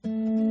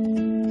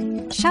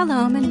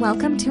Shalom and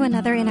welcome to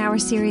another in our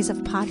series of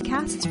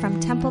podcasts from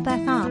Temple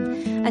Beth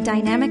Am, a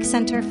dynamic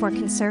center for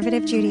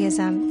conservative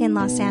Judaism in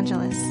Los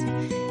Angeles.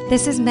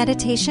 This is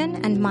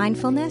Meditation and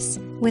Mindfulness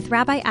with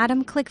Rabbi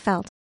Adam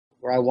Kligfeld.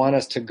 Where I want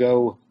us to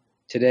go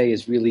today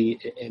is really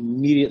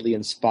immediately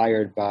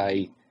inspired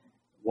by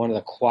one of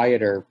the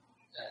quieter,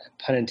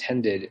 pun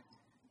intended,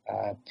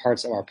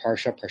 parts of our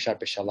Parshat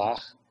Beshalach.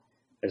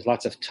 There's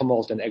lots of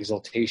tumult and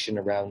exultation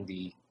around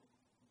the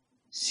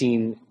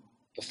scene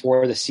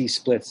before the sea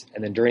splits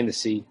and then during the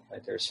sea.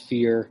 Right? There's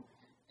fear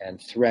and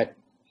threat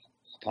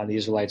upon the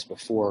Israelites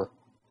before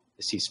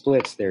the sea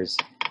splits. There's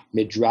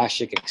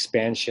midrashic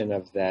expansion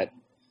of that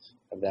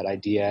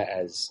idea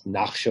as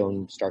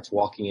Nachshon starts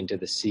walking into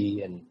the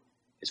sea and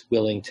is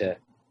willing to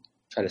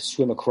try to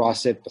swim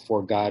across it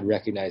before God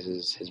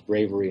recognizes his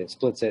bravery and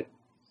splits it.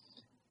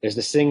 There's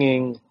the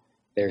singing.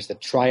 There's the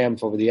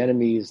triumph over the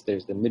enemies.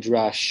 There's the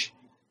midrash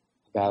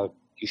about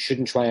you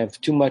shouldn't triumph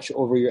too much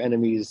over your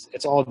enemies.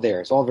 It's all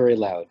there. It's all very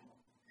loud.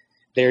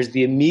 There's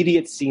the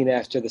immediate scene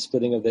after the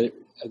splitting of the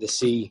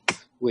sea,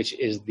 which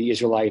is the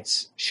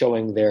Israelites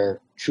showing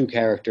their true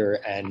character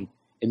and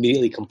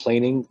immediately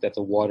complaining that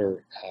the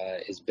water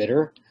is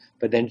bitter.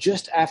 But then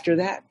just after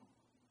that,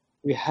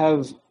 we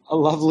have a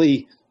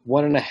lovely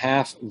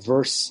 1.5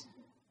 verse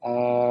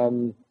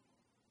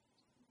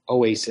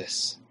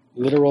oasis,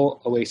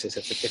 literal oasis.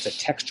 It's a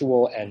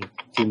textual and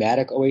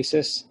thematic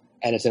oasis,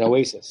 and it's an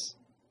oasis.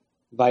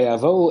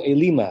 Vayavo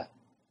Elima,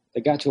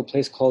 they got to a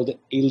place called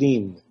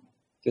Elim.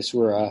 If this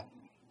were a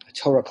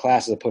Torah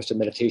class as opposed to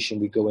meditation,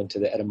 we go into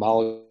the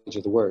etymology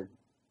of the word.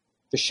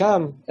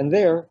 Visham, and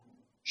there,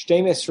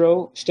 Shtei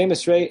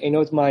Mesrei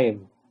Enot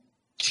Mayim,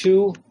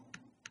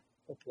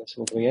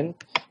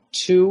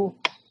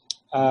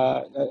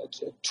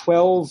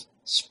 12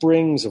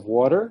 springs of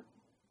water,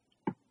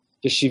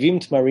 Yeshivim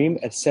Tmarim,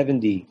 and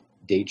 70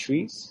 date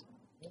trees.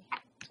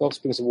 12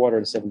 springs of water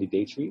and 70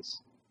 date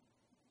trees.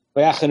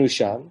 Vayachanu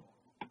Sham,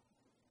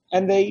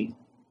 and they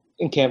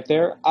encamped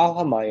there, Al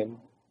Hamayim,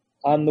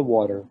 on the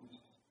water.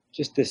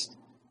 Just this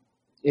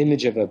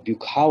image of a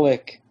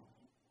bucolic,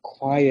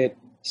 quiet,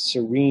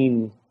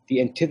 serene, the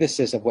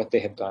antithesis of what they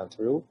had gone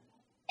through.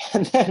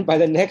 And then by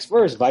the next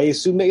verse,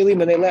 Vayesu Me'elim,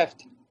 and they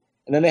left.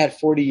 And then they had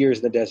 40 years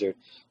in the desert.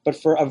 But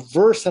for a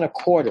verse and a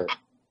quarter,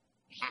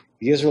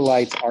 the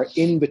Israelites are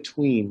in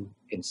between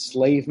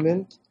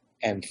enslavement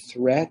and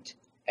threat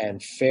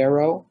and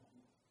Pharaoh,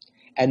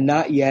 and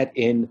not yet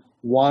in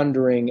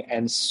wandering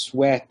and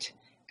sweat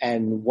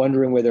and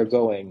wondering where they're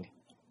going.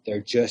 They're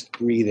just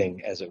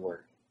breathing, as it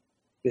were.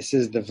 This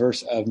is the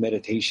verse of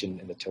meditation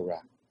in the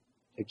Torah.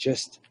 They're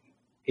just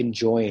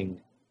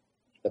enjoying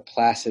the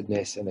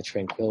placidness and the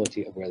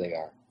tranquility of where they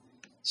are.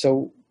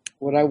 So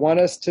what I want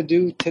us to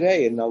do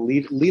today, and I'll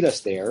lead us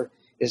there,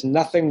 is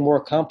nothing more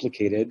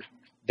complicated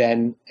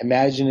than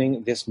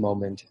imagining this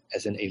moment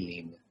as an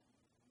Elim,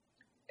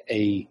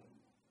 a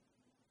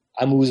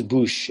amuse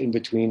bouche in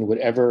between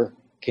whatever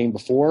came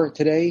before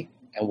today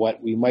and what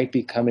we might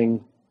be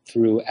coming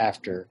through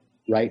after.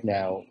 Right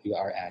now, we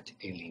are at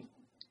Elim.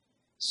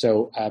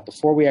 So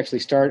before we actually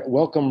start,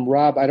 welcome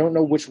Rob. I don't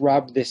know which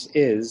Rob this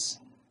is.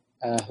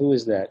 Who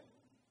is that?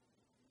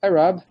 Hi,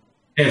 Rob.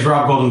 Hey, it's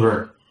Rob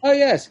Goldenberg. Oh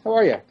yes, how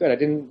are you? Good. I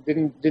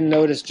didn't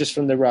notice just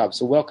from the Rob.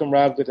 So welcome,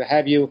 Rob. Good to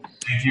have you.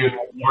 Thank you.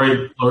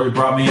 Lori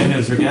brought me in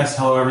as her guest.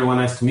 Hello, everyone.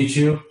 Nice to meet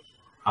you.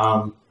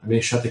 I may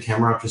shut the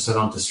camera up just so I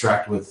don't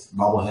distract with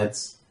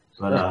bobbleheads.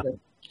 But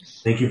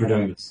thank you for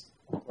doing this.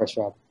 Of course,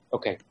 Rob.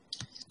 Okay.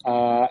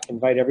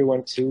 Invite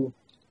everyone to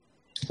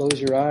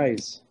close your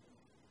eyes.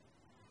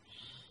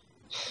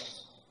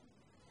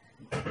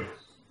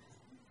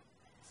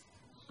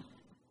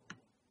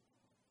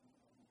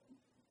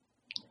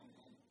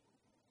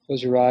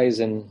 Close your eyes,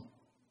 and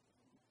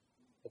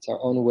it's our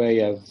own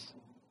way of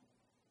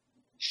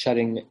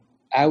shutting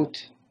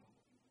out,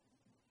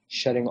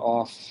 shutting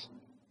off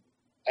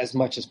as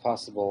much as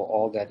possible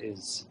all that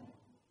is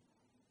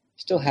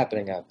still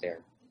happening out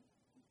there.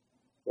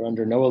 We're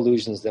under no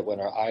illusions that when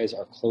our eyes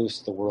are close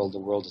to the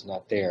world is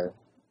not there.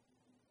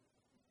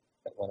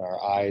 That when our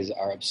eyes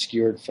are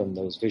obscured from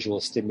those visual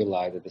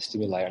stimuli, that the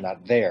stimuli are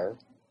not there.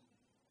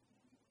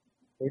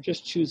 We're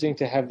just choosing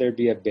to have there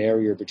be a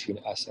barrier between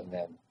us and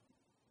them.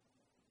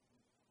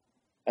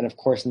 And of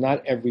course,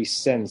 not every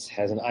sense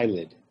has an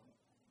eyelid.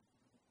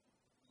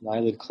 An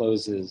eyelid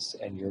closes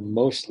and you're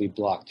mostly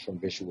blocked from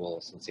visual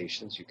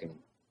sensations. You can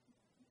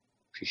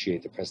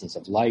appreciate the presence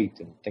of light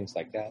and things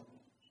like that.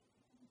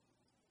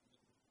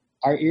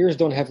 Our ears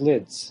don't have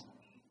lids.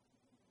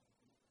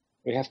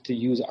 We have to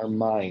use our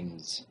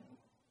minds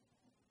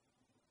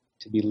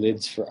to be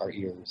lids for our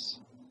ears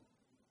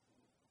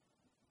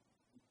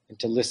and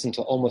to listen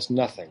to almost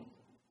nothing.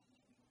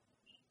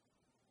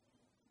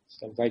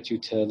 So I invite you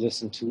to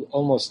listen to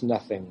almost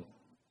nothing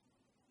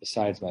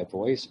besides my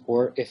voice,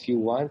 or if you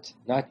want,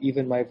 not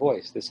even my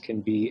voice. This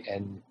can be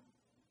an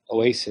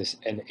oasis,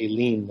 an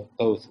Elim,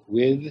 both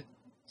with,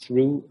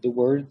 through the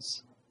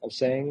words of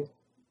saying,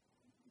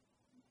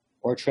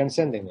 or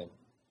transcending them.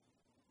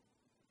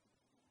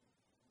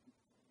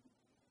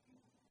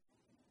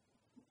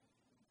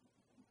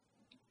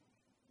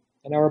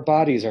 And our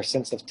bodies, our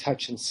sense of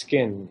touch and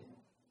skin,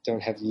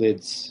 don't have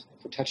lids.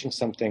 If we're touching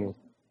something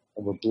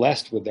and we're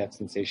blessed with that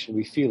sensation,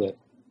 we feel it.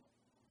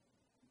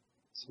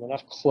 So we're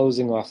not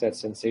closing off that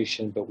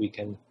sensation, but we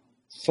can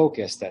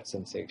focus that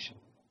sensation.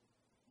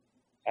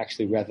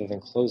 Actually, rather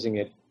than closing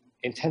it,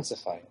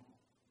 intensify it.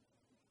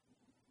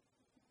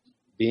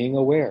 Being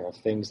aware of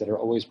things that are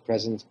always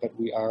present, but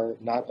we are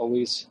not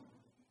always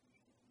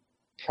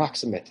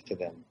proximate to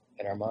them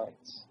in our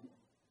minds.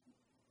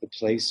 The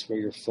place where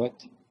your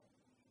foot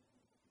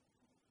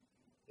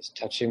is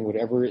touching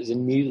whatever is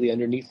immediately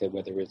underneath it,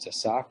 whether it's a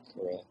sock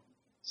or a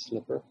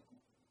slipper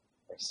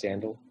or a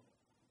sandal.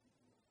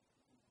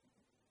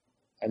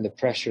 And the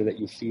pressure that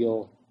you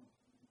feel,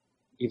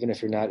 even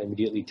if you're not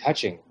immediately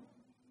touching,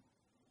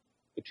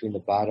 between the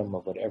bottom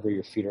of whatever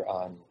your feet are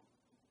on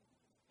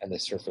and the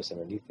surface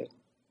underneath it.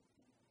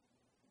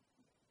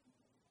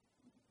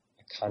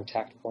 A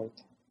contact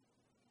point.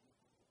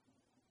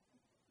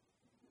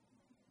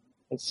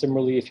 And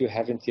similarly, if you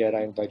haven't yet,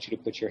 I invite you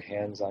to put your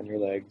hands on your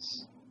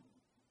legs.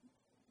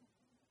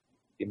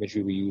 The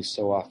imagery we use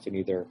so often,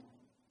 either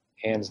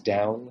hands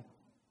down,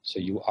 so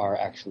you are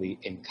actually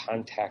in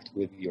contact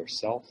with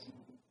yourself,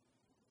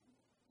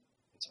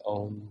 its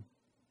own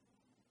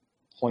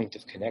point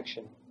of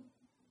connection,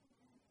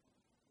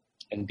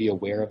 and be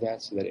aware of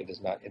that so that it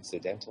is not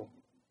incidental.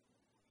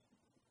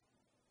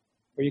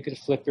 Or you could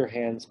flip your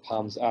hands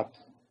palms up,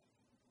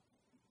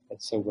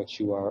 and so what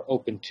you are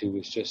open to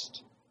is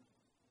just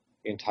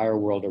the entire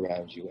world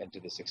around you and to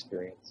this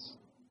experience.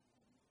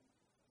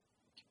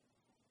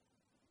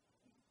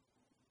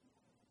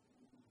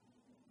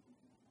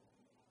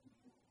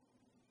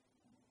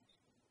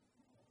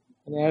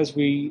 And as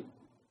we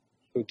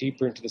go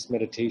deeper into this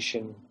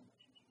meditation,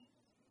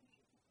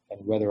 and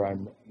whether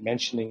I'm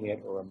mentioning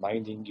it or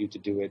reminding you to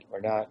do it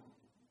or not,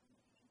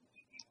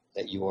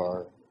 that you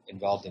are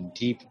involved in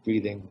deep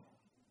breathing,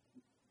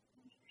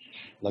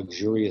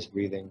 luxurious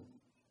breathing.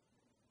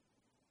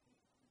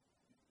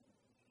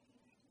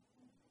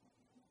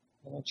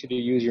 I want you to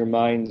use your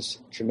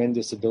mind's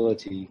tremendous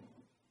ability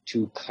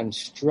to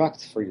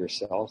construct for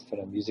yourself, and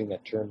I'm using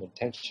that term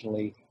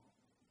intentionally,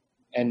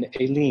 an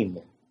elim,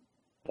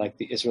 like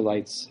the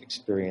Israelites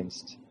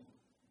experienced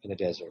in the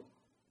desert.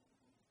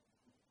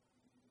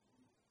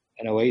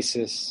 An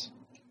oasis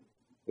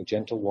with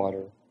gentle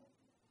water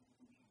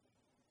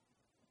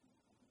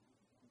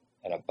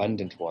and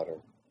abundant water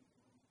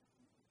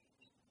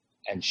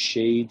and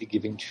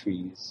shade-giving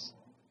trees.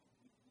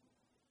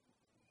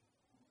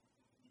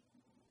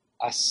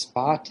 A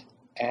spot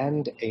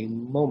and a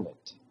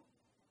moment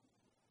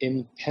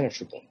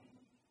impenetrable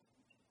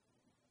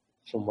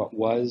from what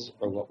was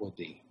or what will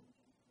be.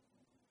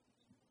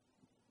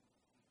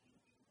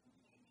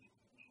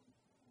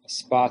 A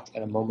spot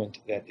and a moment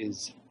that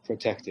is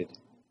protected,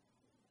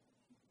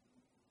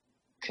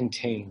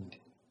 contained,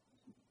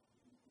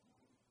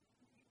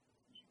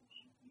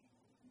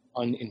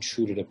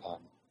 unintruded upon.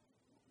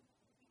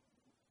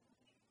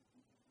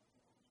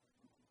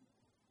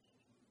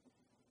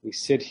 We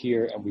sit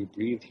here and we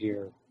breathe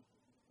here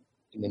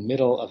in the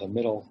middle of a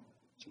middle,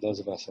 for those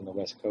of us on the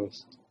West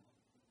Coast,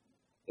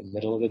 the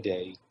middle of the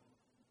day,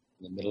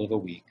 in the middle of a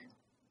week,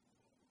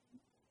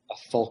 a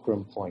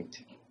fulcrum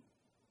point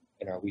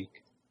in our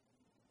week.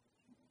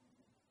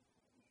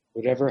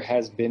 Whatever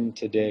has been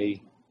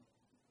today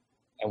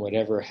and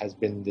whatever has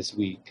been this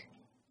week,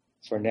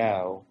 for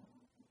now,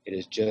 it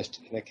is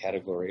just in the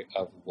category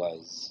of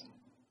was.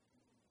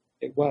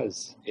 It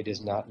was. It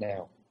is not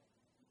now.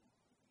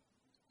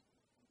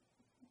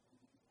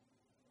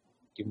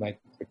 You might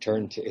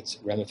return to its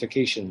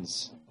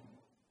ramifications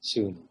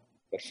soon,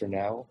 but for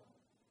now,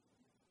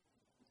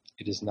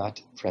 it is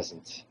not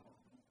present.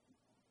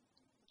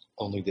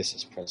 Only this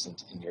is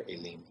present in your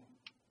elim.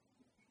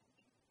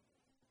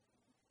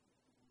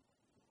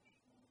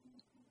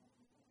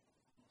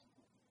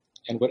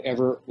 And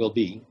whatever will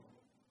be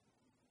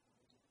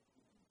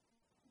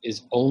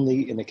is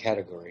only in the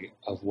category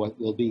of what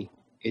will be.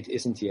 It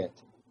isn't yet.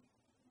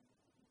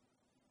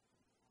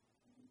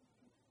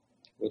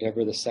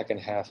 Whatever the second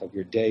half of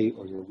your day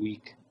or your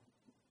week,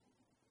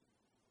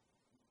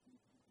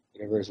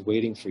 whatever is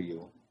waiting for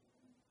you,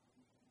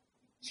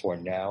 for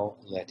now,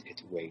 let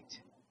it wait.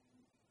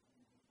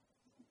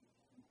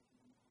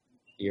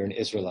 You're an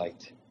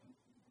Israelite,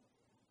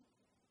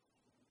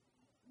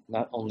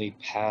 not only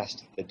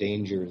past the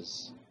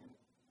dangers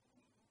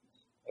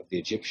of the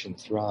Egyptian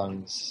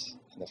throngs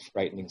and the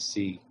frightening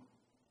sea,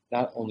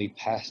 not only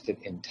past it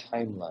in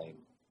timeline,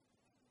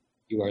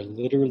 you are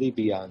literally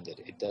beyond it.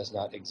 It does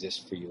not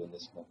exist for you in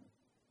this moment.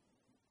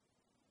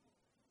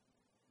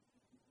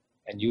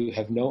 And you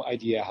have no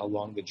idea how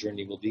long the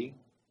journey will be,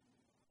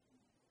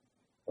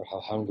 or how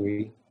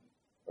hungry,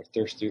 or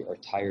thirsty, or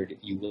tired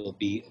you will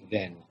be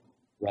then.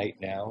 Right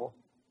now,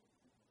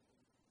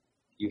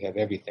 you have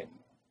everything.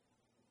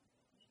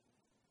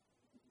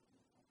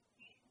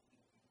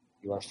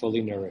 You are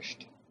fully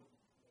nourished.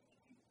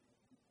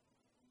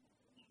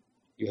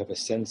 You have a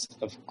sense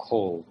of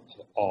kol,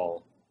 of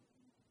all.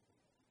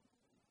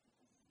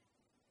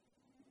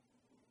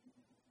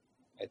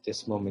 at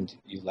this moment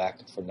you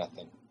lack for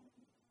nothing.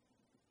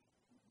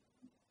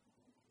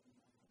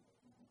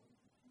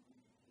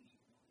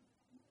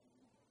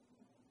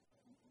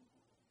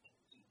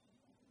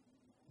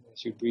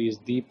 As you breathe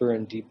deeper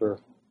and deeper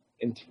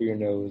in through your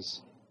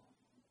nose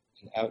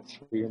and out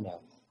through your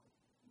mouth,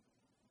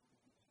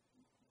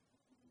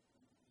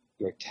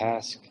 your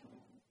task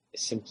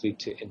is simply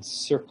to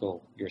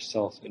encircle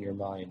yourself in your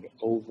mind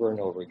over and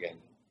over again,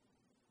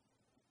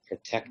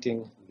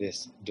 protecting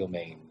this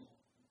domain,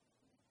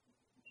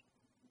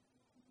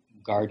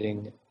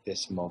 guarding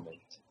this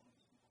moment,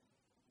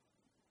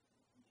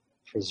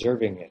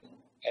 preserving it,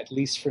 at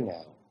least for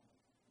now,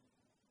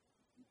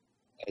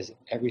 as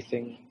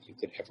everything you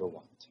could ever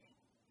want.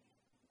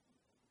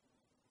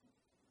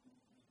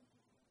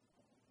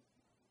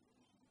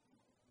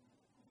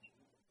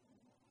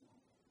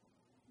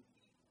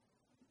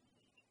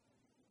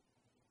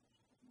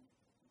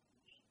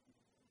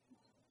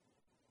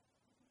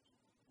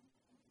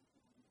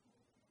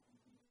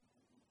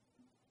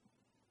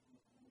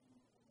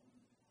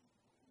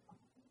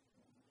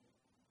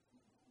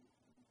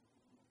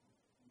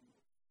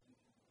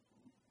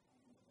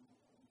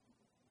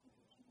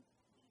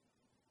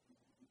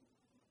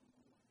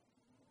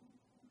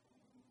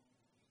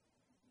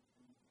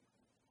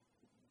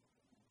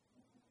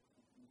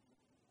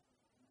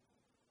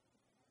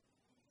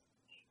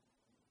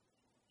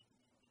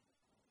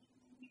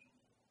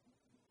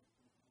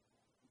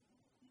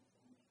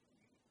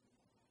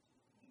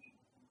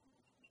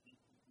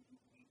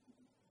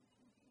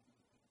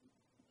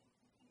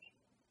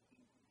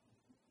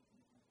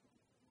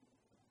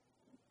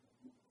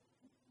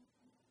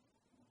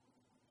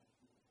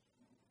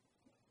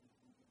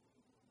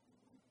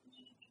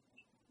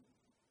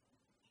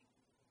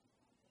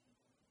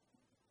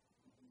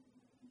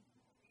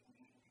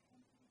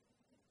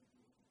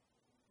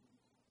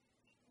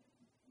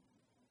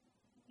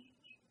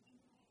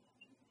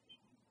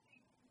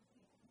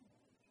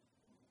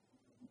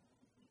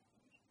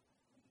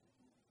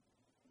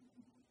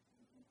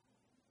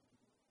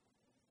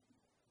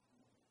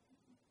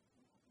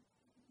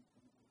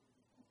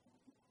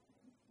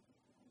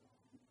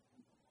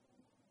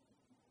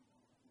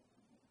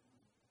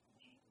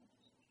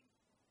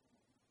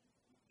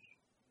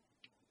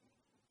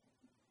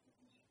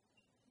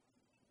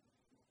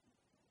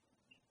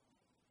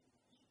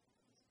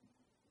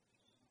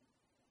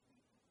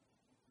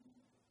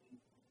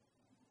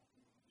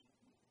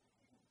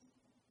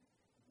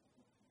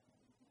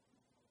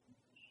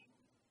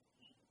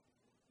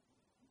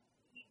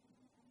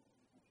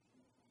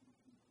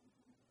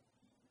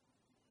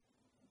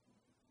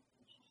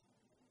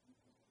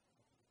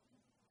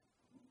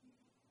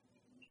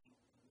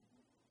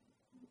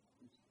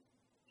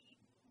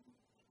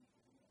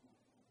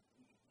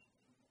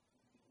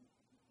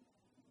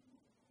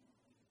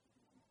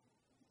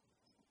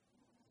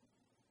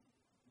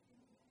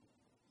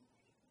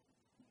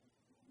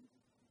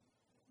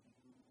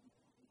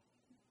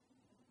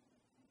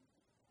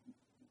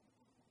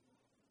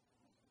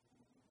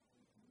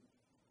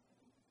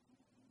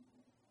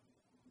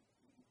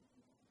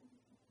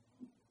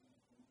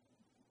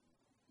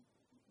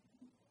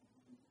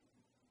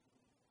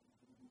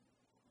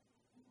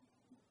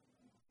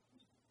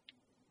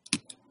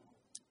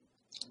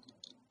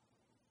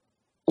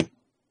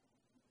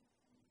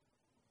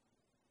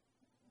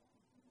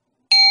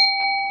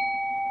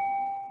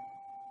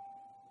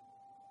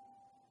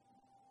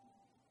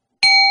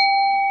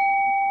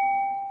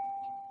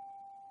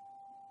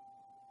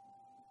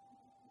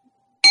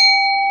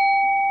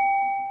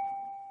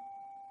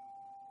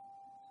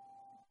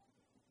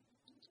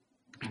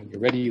 When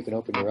you're ready, you can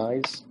open your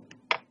eyes,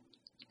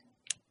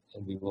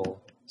 and we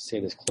will say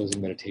this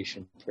closing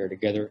meditation prayer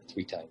together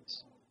 3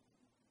 times.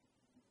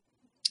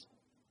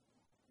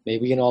 May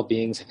we and all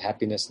beings have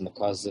happiness and the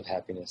causes of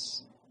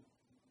happiness.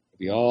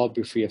 May we all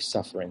be free of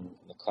suffering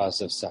and the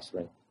causes of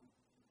suffering.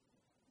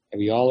 May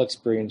we all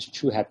experience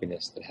true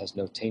happiness that has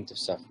no taint of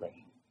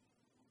suffering.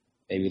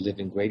 May we live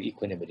in great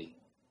equanimity,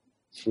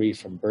 free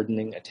from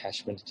burdening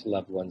attachment to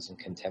loved ones and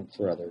contempt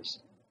for others,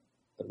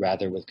 but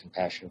rather with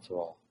compassion for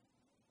all.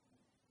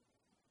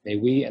 May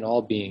we and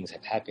all beings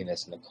have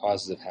happiness and the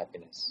causes of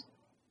happiness.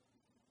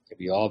 May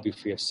we all be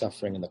free of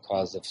suffering and the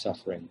causes of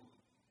suffering.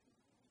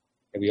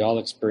 May we all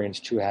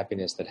experience true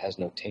happiness that has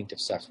no taint of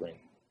suffering.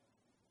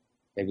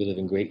 May we live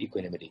in great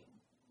equanimity,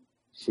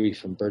 free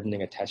from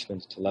burdening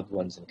attachment to loved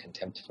ones and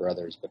contempt for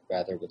others, but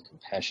rather with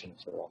compassion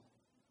for all.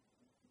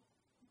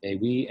 May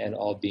we and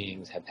all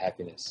beings have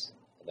happiness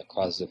and the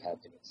causes of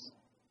happiness.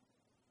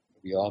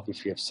 May we all be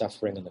free of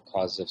suffering and the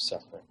causes of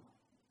suffering.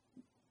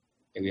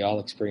 May we all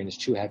experience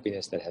true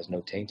happiness that has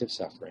no taint of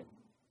suffering,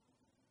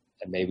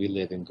 and may we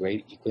live in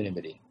great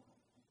equanimity,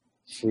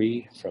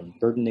 free from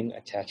burdening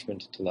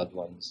attachment to loved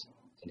ones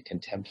and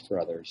contempt for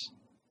others,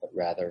 but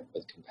rather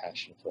with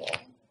compassion for all.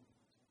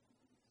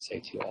 Say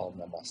to you all,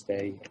 Namaste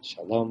and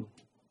Shalom.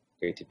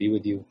 Great to be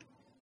with you.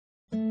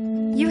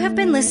 You have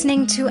been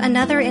listening to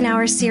another in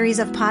our series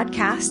of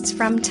podcasts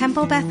from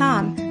Temple Beth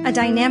Am, a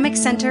dynamic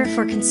center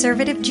for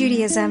conservative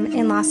Judaism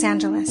in Los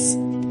Angeles.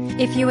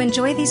 If you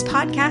enjoy these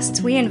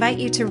podcasts, we invite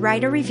you to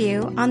write a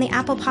review on the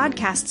Apple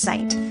Podcast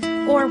site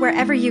or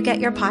wherever you get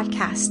your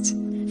podcasts.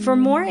 For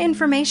more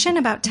information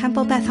about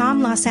Temple Beth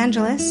Am Los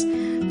Angeles,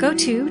 go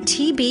to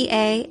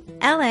tbala.org.